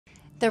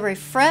The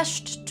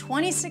refreshed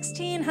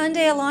 2016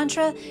 Hyundai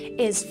Elantra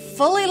is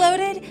fully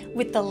loaded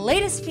with the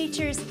latest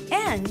features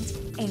and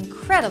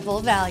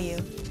incredible value.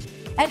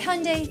 At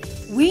Hyundai,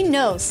 we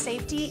know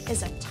safety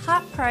is a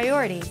top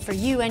priority for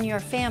you and your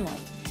family.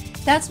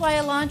 That's why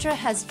Elantra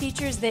has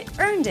features that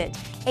earned it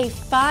a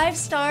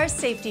 5-star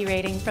safety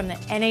rating from the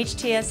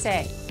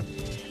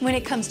NHTSA. When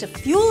it comes to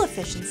fuel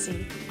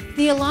efficiency,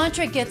 the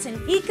Elantra gets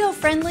an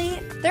eco-friendly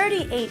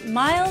 38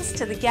 miles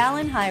to the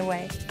gallon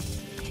highway.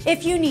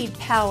 If you need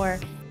power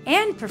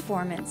and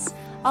performance,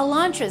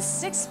 Elantra's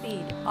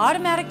 6-speed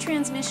automatic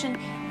transmission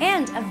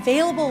and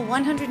available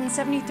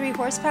 173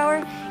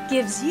 horsepower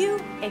gives you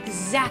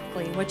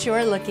exactly what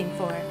you're looking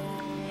for.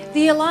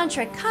 The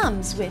Elantra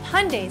comes with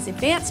Hyundai's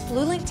advanced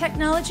BlueLink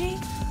technology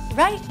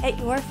right at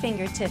your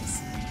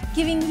fingertips,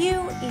 giving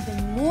you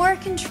even more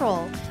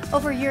control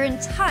over your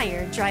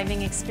entire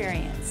driving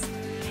experience.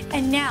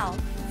 And now,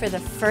 for the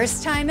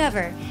first time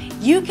ever,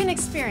 you can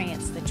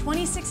experience the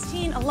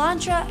 2016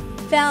 Elantra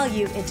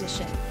Value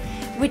Edition,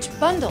 which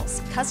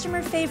bundles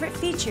customer favorite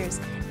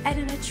features at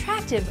an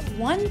attractive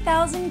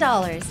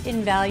 $1,000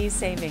 in value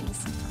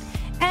savings.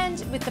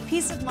 And with the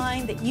peace of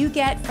mind that you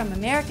get from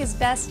America's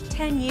Best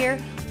 10-year,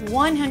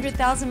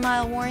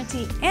 100,000-mile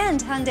warranty and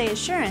Hyundai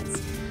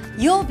Assurance,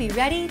 you'll be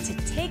ready to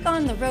take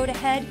on the road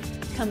ahead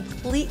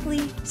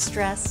completely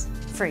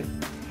stress-free.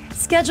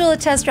 Schedule a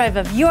test drive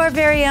of your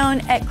very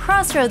own at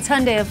Crossroads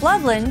Hyundai of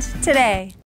Loveland today.